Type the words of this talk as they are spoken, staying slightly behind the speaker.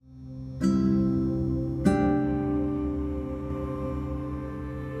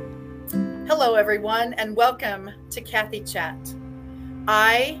Hello, everyone, and welcome to Kathy Chat.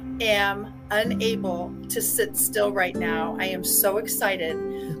 I am unable to sit still right now. I am so excited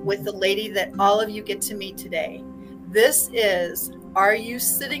with the lady that all of you get to meet today. This is Are You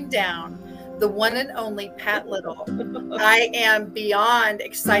Sitting Down? The one and only Pat Little. I am beyond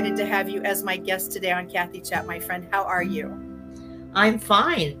excited to have you as my guest today on Kathy Chat, my friend. How are you? I'm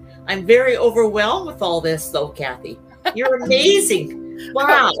fine. I'm very overwhelmed with all this, though, Kathy. You're amazing.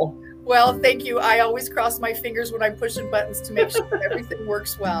 Wow. Well, thank you. I always cross my fingers when I'm pushing buttons to make sure everything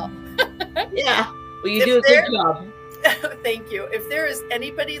works well. Yeah. Well, you do a good job. Thank you. If there is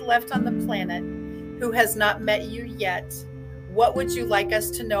anybody left on the planet who has not met you yet, what would you like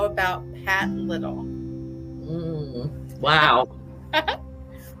us to know about Pat Little? Wow.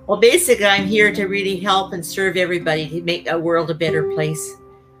 Well, basically, I'm here to really help and serve everybody to make the world a better place.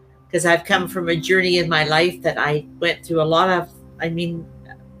 Because I've come from a journey in my life that I went through a lot of,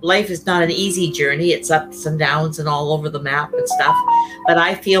 life is not an easy journey. It's ups and downs and all over the map and stuff. But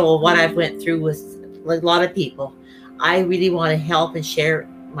I feel what I've went through with a lot of people, I really want to help and share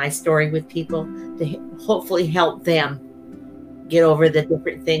my story with people to hopefully help them get over the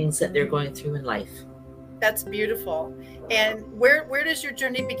different things that they're going through in life. That's beautiful. And where does your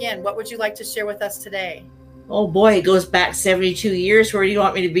journey begin? What would you like to share with us today? Oh boy, it goes back 72 years. Where do you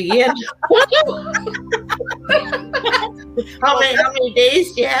want me to begin? How many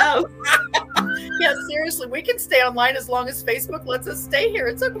days do you have? Yeah, seriously, we can stay online as long as Facebook lets us stay here.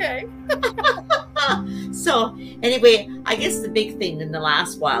 It's okay. So anyway, I guess the big thing in the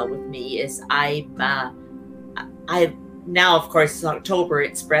last while with me is I now, of course, it's October,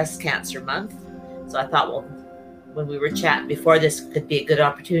 it's breast cancer month. So I thought, well, when we were chatting before, this could be a good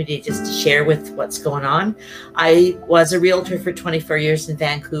opportunity just to share with what's going on. I was a realtor for 24 years in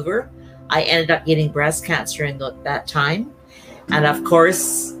Vancouver. I ended up getting breast cancer in that time. And of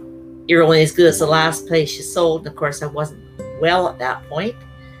course, you're only as good as the last place you sold. And of course, I wasn't well at that point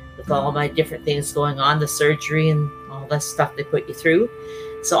with all my different things going on, the surgery and all this stuff they put you through.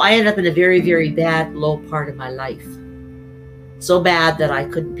 So I ended up in a very, very bad, low part of my life. So bad that I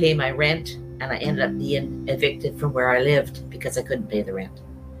couldn't pay my rent. And I ended up being evicted from where I lived because I couldn't pay the rent.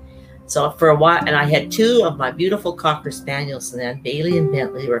 So for a while, and I had two of my beautiful Cocker Spaniels, and then Bailey and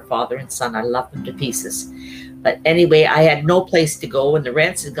Bentley were father and son. I love them to pieces. But anyway, I had no place to go, and the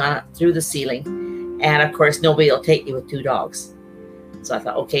rents had gone up through the ceiling. And of course, nobody will take you with two dogs. So I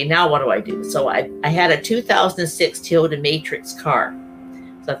thought, okay, now what do I do? So I had a 2006 Toyota Matrix car.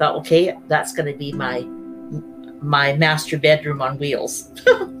 So I thought, okay, that's going to be my master bedroom on wheels.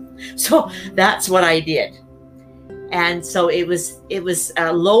 So that's what I did. And so it was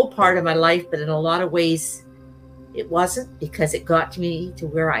a low part of my life, but in a lot of ways it wasn't, because it got me to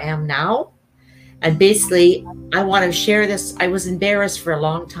where I am now. And basically, I want to share this. I was embarrassed for a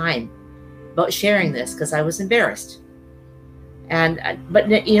long time about sharing this because I was embarrassed.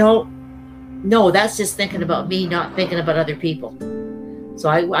 But you know, no, that's just thinking about me, not thinking about other people. So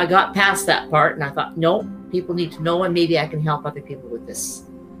I got past that part and I thought, no, people need to know, and maybe I can help other people with this.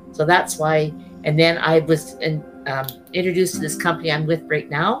 So that's why, and then I was introduced to this company I'm with right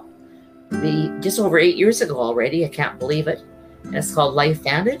now, just over 8 years ago already. I can't believe it. And it's called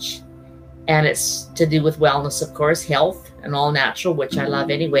LifeVantage. And it's to do with wellness, of course, health and all natural, which I love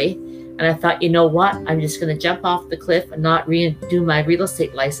anyway. And I thought, you know what? I'm just going to jump off the cliff and not redo my real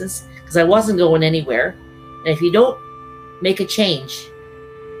estate license because I wasn't going anywhere. And if you don't make a change,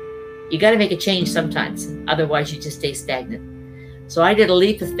 you got to make a change sometimes. Otherwise, you just stay stagnant. So I did a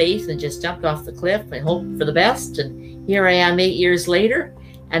leap of faith and just jumped off the cliff and hoped for the best. And here I am 8 years later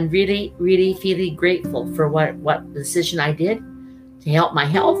and really, really feeling grateful for what decision I did to help my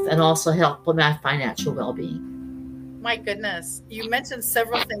health and also help with my financial well-being. My goodness. You mentioned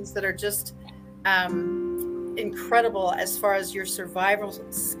several things that are just incredible as far as your survival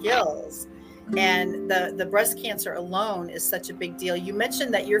skills. And the breast cancer alone is such a big deal. You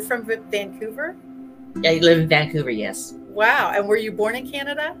mentioned that you're from Vancouver? Yeah, I live in Vancouver, yes. Wow. And were you born in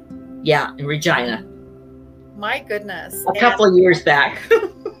Canada? Yeah, in Regina. My goodness. A couple of years back.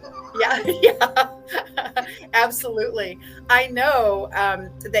 Yeah, absolutely. I know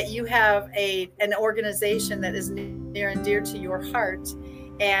that you have an organization that is near and dear to your heart.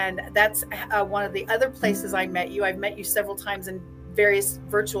 And that's one of the other places I met you. I've met you several times in various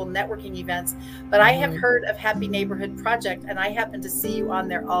virtual networking events, but I have heard of Happy Neighborhood Project, and I happen to see you on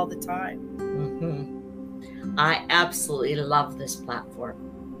there all the time. I absolutely love this platform.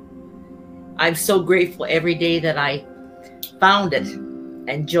 I'm so grateful every day that I found it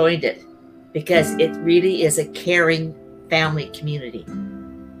and joined it, because it really is a caring family community.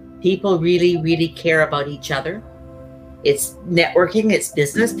 People really, really care about each other. It's networking, it's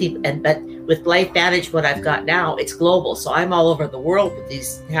business, people, but with LifeVantage, what I've got now, it's global. So I'm all over the world with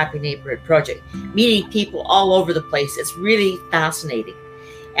these Happy Neighborhood Project, meeting people all over the place. It's really fascinating.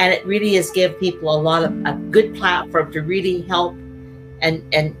 And it really has given people a good platform to really help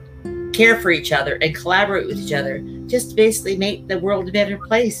and care for each other and collaborate with each other, just to basically make the world a better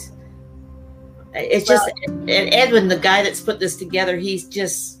place. It's just, and Edwin, the guy that's put this together, he's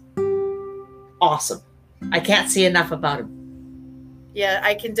just awesome. I can't say enough about him. Yeah,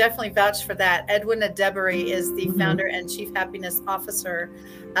 I can definitely vouch for that. Edwin Adebury is the founder and chief happiness officer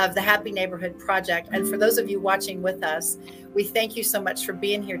of the Happy Neighborhood Project. And for those of you watching with us, we thank you so much for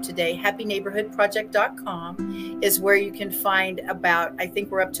being here today. HappyNeighborhoodProject.com is where you can find about, I think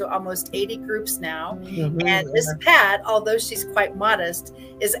we're up to almost 80 groups now. And Miss Pat, although she's quite modest,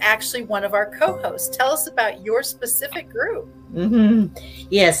 is actually one of our co-hosts. Tell us about your specific group.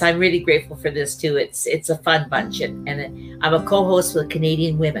 Yes, I'm really grateful for this too. It's a fun bunch, and I'm a co-host with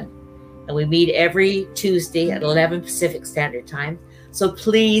Canadian Women, and we meet every Tuesday at 11 Pacific Standard Time. So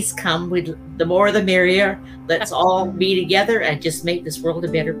please come. The more the merrier. Let's all be together and just make this world a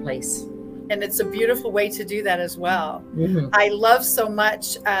better place. And it's a beautiful way to do that as well. I love so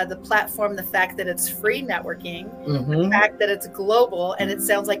much the platform, the fact that it's free networking, the fact that it's global, and it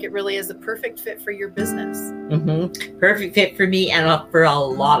sounds like it really is a perfect fit for your business. Perfect fit for me and for a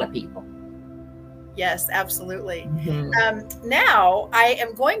lot of people. Yes, absolutely. Now, I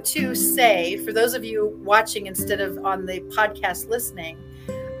am going to say, for those of you watching instead of on the podcast listening,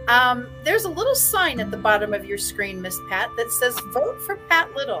 there's a little sign at the bottom of your screen, Miss Pat, that says "Vote for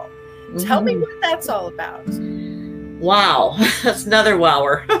Pat Little." Tell me what that's all about. Wow, that's another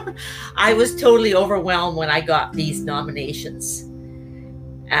wower. I was totally overwhelmed when I got these nominations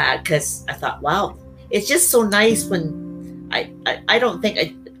because I thought, wow, it's just so nice when I don't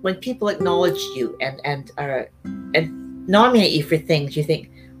think when people acknowledge you and nominate you for things, you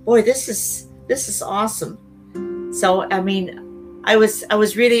think, boy, this is awesome. So I mean, I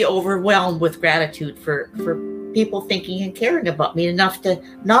was really overwhelmed with gratitude for people thinking and caring about me enough to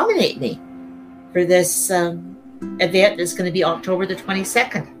nominate me for this event that's going to be October the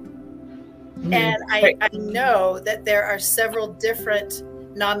 22nd. And I know that there are several different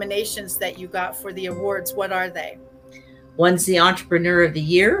nominations that you got for the awards. What are they? One's the Entrepreneur of the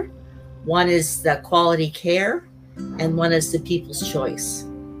Year, one is the Quality Care, and one is the People's Choice.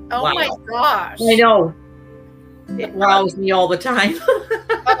 Oh my gosh. I know. It wows me all the time.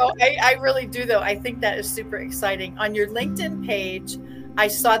 I really do, though. I think that is super exciting. On your LinkedIn page, I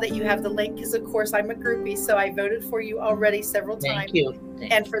saw that you have the link because, of course, I'm a groupie, so I voted for you already several times. Thank you.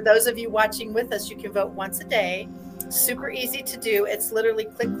 And for those of you watching with us, you can vote once a day. Super easy to do. It's literally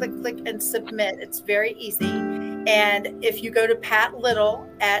click, click, click, and submit. It's very easy. And if you go to Pat Little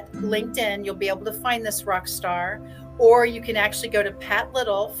at LinkedIn, you'll be able to find this rock star. Or you can actually go to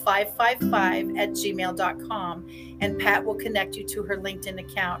patlittle555@gmail.com and Pat will connect you to her LinkedIn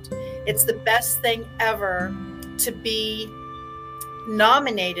account. It's the best thing ever to be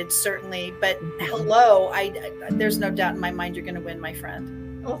nominated, certainly, but hello, there's no doubt in my mind you're going to win, my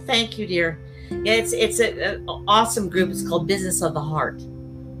friend. Oh, thank you, dear. Yeah, it's an awesome group. It's called Business of the Heart.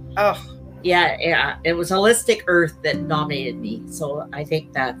 Oh, yeah. It was Holistic Earth that nominated me, so I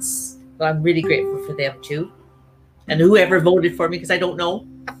think I'm really grateful for them too. And whoever voted for me, because I don't know.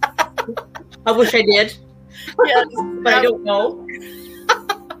 I wish I did. Yes, but I don't know.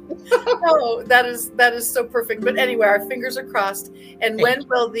 Oh, that is so perfect. But anyway, our fingers are crossed. And when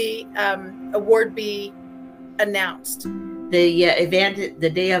will the award be announced? The event, the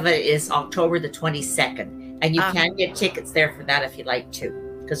day of it is October the 22nd. And you can get tickets there for that if you'd like to.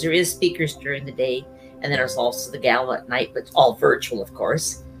 Because there is speakers during the day. And then there's also the gala at night, but it's all virtual, of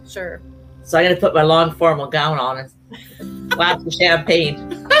course. Sure. So I'm going to put my long formal gown on and glass of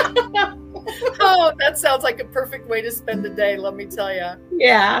champagne. Oh, that sounds like a perfect way to spend the day, let me tell you.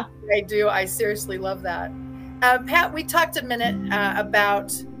 Yeah. I do. I seriously love that. Pat, we talked a minute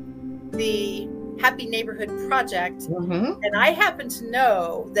about the Happy Neighborhood Project. And I happen to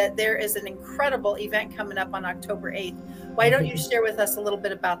know that there is an incredible event coming up on October 8th. Why don't you share with us a little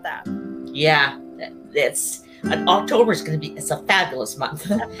bit about that? Yeah, October is going to be, it's a fabulous month.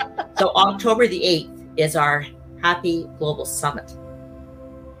 So October the 8th is our Happy Global Summit.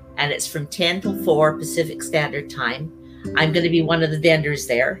 And it's from 10 till 4 Pacific Standard Time. I'm going to be one of the vendors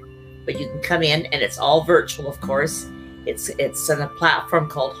there, but you can come in and it's all virtual, of course. It's on a platform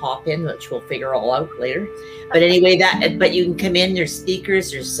called Hopin, which we'll figure all out later. But anyway, but you can come in, there's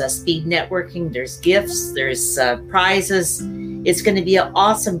speakers, there's speed networking, there's gifts, there's prizes. It's going to be an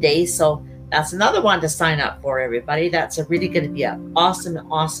awesome day. So that's another one to sign up for, everybody. That's really going to be an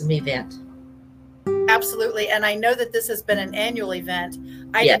awesome event. Absolutely. And I know that this has been an annual event.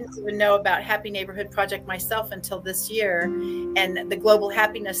 I Yes. didn't even know about Happy Neighborhood Project myself until this year. And the Global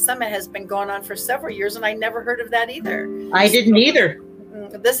Happiness Summit has been going on for several years, and I never heard of that either. I didn't either.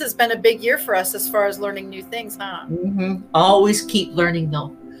 This has been a big year for us as far as learning new things, huh? Always keep learning,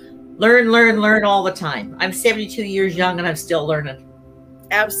 though. Learn all the time. I'm 72 years young and I'm still learning.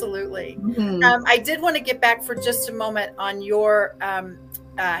 Absolutely. I did want to get back for just a moment on your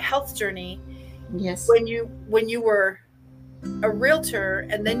health journey. Yes. When you were a realtor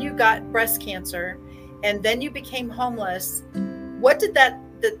and then you got breast cancer and then you became homeless, what did that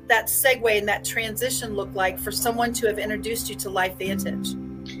segue and that transition look like for someone to have introduced you to LifeVantage?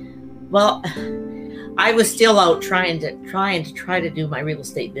 Well, I was still out trying to do my real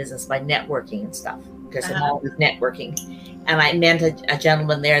estate business by networking and stuff, because I'm always networking. And I met a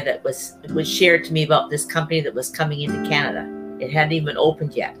gentleman there that was shared to me about this company that was coming into Canada. It hadn't even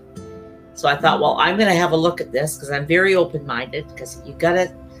opened yet. So I thought, well, I'm going to have a look at this, because I'm very open-minded, because you got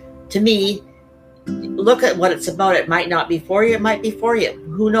to me, look at what it's about. It might not be for you. It might be for you.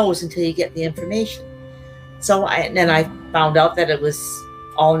 Who knows until you get the information. So then I found out that it was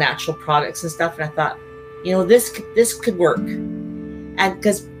all natural products and stuff. And I thought, this could work. And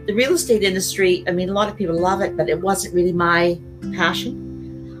because the real estate industry, I mean, a lot of people love it, but it wasn't really my passion.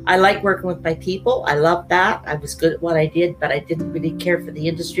 I like working with my people. I loved that. I was good at what I did, but I didn't really care for the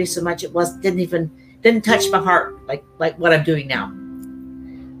industry so much. It didn't touch my heart like what I'm doing now.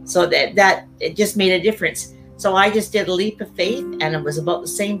 So that it just made a difference. So I just did a leap of faith, and it was about the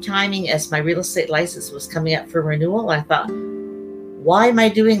same timing as my real estate license was coming up for renewal. I thought, why am I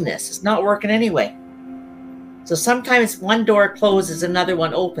doing this? It's not working anyway. So sometimes one door closes, another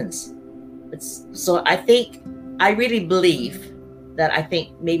one opens. So I really believe that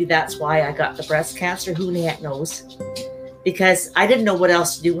maybe that's why I got the breast cancer. Who the heck knows? Because I didn't know what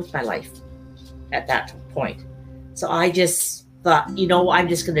else to do with my life at that point. So I just thought, I'm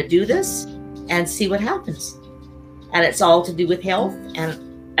just going to do this and see what happens. And it's all to do with health, and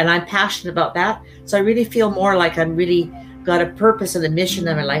I'm passionate about that. So I really feel more like I'm really got a purpose and a mission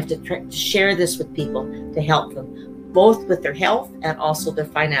in my life to share this with people, to help them both with their health and also their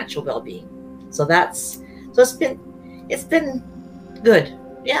financial well-being. So it's been good.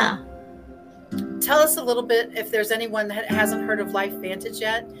 Yeah. Tell us a little bit, if there's anyone that hasn't heard of LifeVantage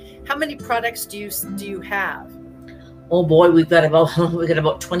yet, how many products do you have? Oh boy, we've got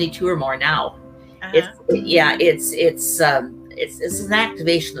about 22 or more now. It's an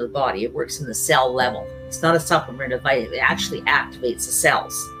activation of the body. It works in the cell level. It's not a supplement of vitamin. It actually activates the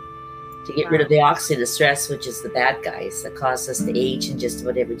cells to get rid of the oxidative stress, which is the bad guys that cause us to age in just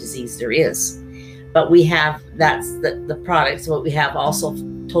about every disease there is. But that's the products. What we have also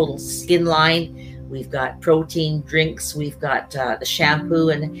total skin line. We've got protein drinks. We've got the shampoo,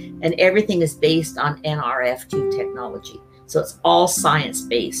 and everything is based on NRF2 technology. So it's all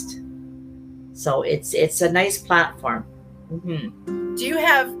science-based. So it's a nice platform. Do you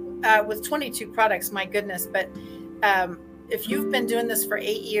have, with 22 products, my goodness, but if you've been doing this for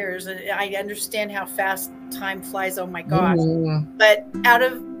 8 years, and I understand how fast time flies, oh my gosh, but out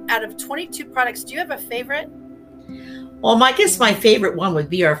of 22 products, do you have a favorite? Well, I guess my favorite one would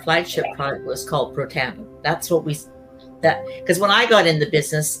be our flagship product, was called Protandim. That's what because when I got in the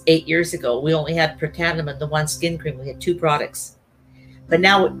business 8 years ago, we only had Protandim and the one skin cream. We had 2 products. But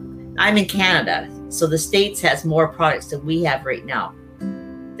now I'm in Canada, so the States has more products than we have right now.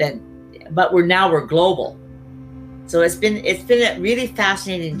 But we're global. So it's been a really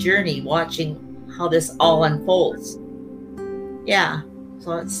fascinating journey watching how this all unfolds. Yeah,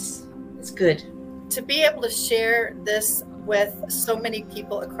 so it's good. To be able to share this with so many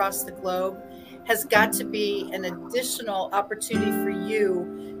people across the globe has got to be an additional opportunity for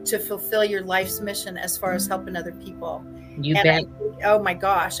you to fulfill your life's mission as far as helping other people. You bet. Oh my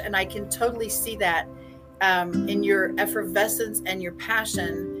gosh. And I can totally see that in your effervescence and your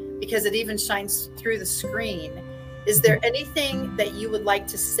passion, because it even shines through the screen. Is there anything that you would like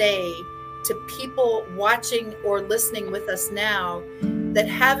to say to people watching or listening with us now that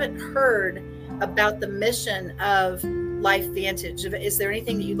haven't heard about the mission of LifeVantage? Is there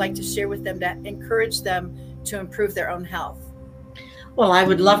anything that you'd like to share with them that encourage them to improve their own health? Well, I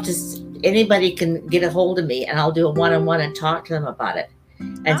would love to. Anybody can get a hold of me, and I'll do a one-on-one and talk to them about it,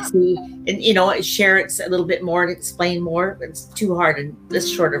 and see, and share it a little bit more and explain more. It's too hard in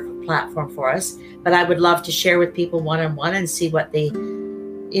this short of a platform for us, but I would love to share with people one-on-one and see what they,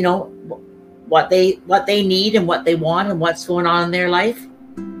 what they need and what they want and what's going on in their life.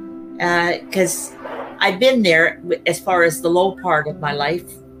 Because I've been there as far as the low part of my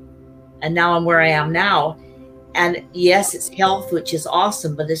life, and now I'm where I am now. And yes, it's health, which is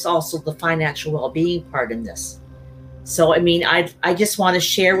awesome, but it's also the financial well-being part in this. So, I mean, I just want to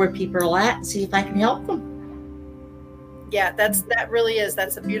share where people are at and see if I can help them. Yeah, that really is.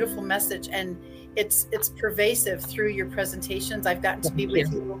 That's a beautiful message. And it's pervasive through your presentations. I've gotten to be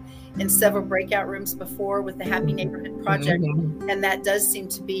with you in several breakout rooms before with the Happy Neighborhood Project. And that does seem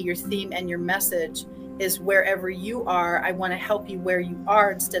to be your theme and your message is wherever you are, I want to help you where you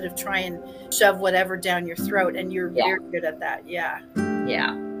are instead of try and shove whatever down your throat. And you're very good at that. Yeah.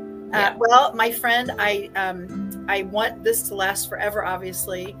 Well, my friend, I want this to last forever,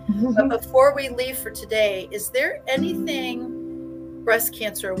 obviously. But before we leave for today, is there anything Breast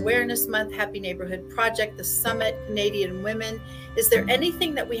Cancer Awareness Month, Happy Neighborhood Project, the Summit, Canadian Women, is there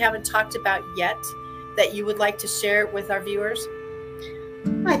anything that we haven't talked about yet that you would like to share with our viewers?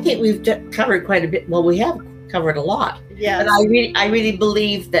 I think we've covered quite a bit. Well, we have covered a lot. Yeah. But I really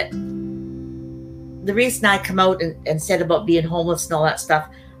believe that the reason I come out and said about being homeless and all that stuff,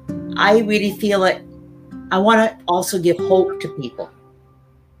 I really feel like I want to also give hope to people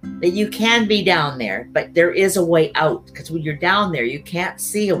that you can be down there, but there is a way out. Because when you're down there, you can't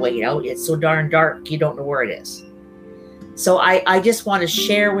see a way out. It's so darn dark, you don't know where it is. So I just want to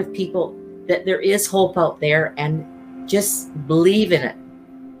share with people that there is hope out there and just believe in it.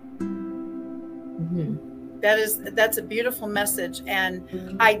 That's a beautiful message.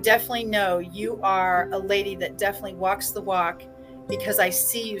 And I definitely know you are a lady that definitely walks the walk, because I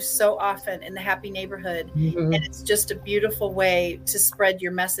see you so often in the Happy Neighborhood. And it's just a beautiful way to spread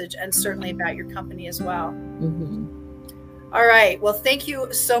your message, and certainly about your company as well. All right. Well, thank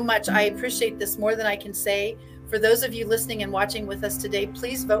you so much. I appreciate this more than I can say. For those of you listening and watching with us today,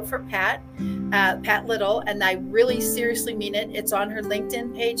 please vote for Pat Little. And I really seriously mean it. It's on her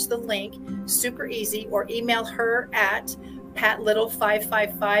LinkedIn page, the link, super easy, or email her at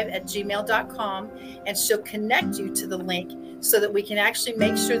patlittle555@gmail.com, and she'll connect you to the link so that we can actually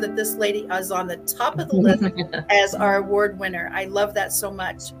make sure that this lady is on the top of the list as our award winner. I love that so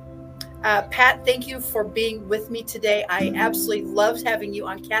much. Pat, thank you for being with me today. I absolutely loved having you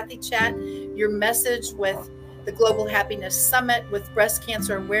on Kathy Chat. Your message with the Global Happiness Summit, with Breast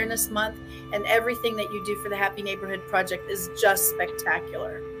Cancer Awareness Month, and everything that you do for the Happy Neighborhood Project is just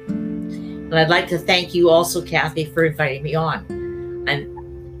spectacular. And I'd like to thank you also, Kathy, for inviting me on.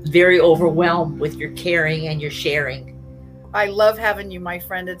 I'm very overwhelmed with your caring and your sharing. I love having you, my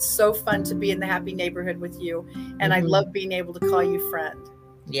friend. It's so fun to be in the Happy Neighborhood with you. And I love being able to call you friend.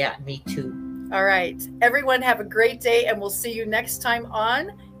 Yeah, me too. All right. Everyone have a great day, and we'll see you next time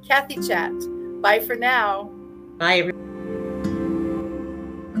on Kathy Chat. Bye for now. Bye, everyone.